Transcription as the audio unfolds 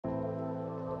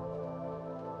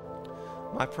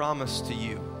My promise to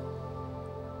you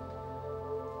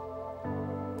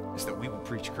is that we will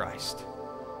preach Christ.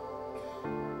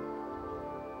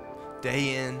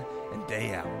 Day in and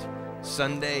day out,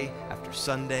 Sunday after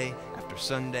Sunday after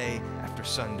Sunday after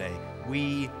Sunday,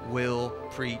 we will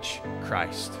preach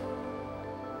Christ.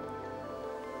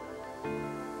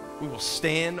 We will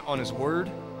stand on his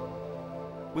word.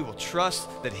 We will trust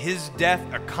that his death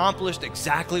accomplished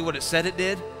exactly what it said it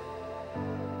did.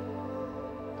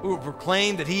 We will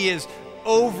proclaim that he is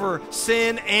over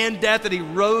sin and death, that he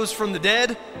rose from the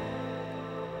dead,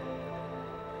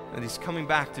 and he's coming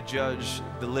back to judge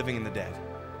the living and the dead.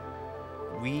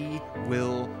 We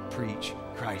will preach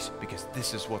Christ because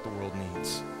this is what the world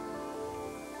needs.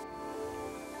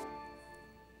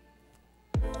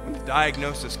 When the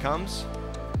diagnosis comes,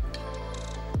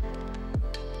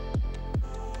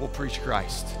 we'll preach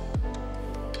Christ.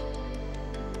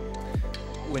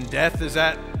 When death is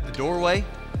at the doorway,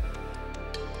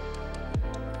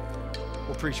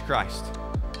 we'll preach Christ.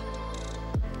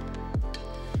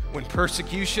 When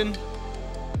persecution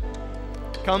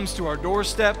comes to our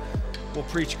doorstep, we'll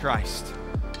preach Christ.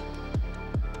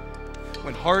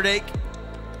 When heartache,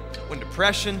 when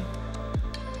depression,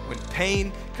 when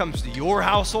pain comes to your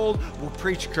household, we'll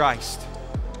preach Christ.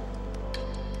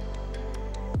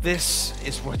 This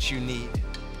is what you need.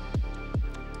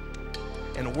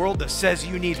 In a world that says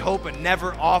you need hope and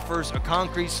never offers a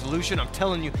concrete solution, I'm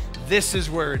telling you, this is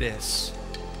where it is.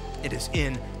 It is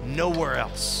in nowhere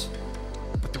else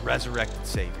but the resurrected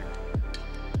Savior.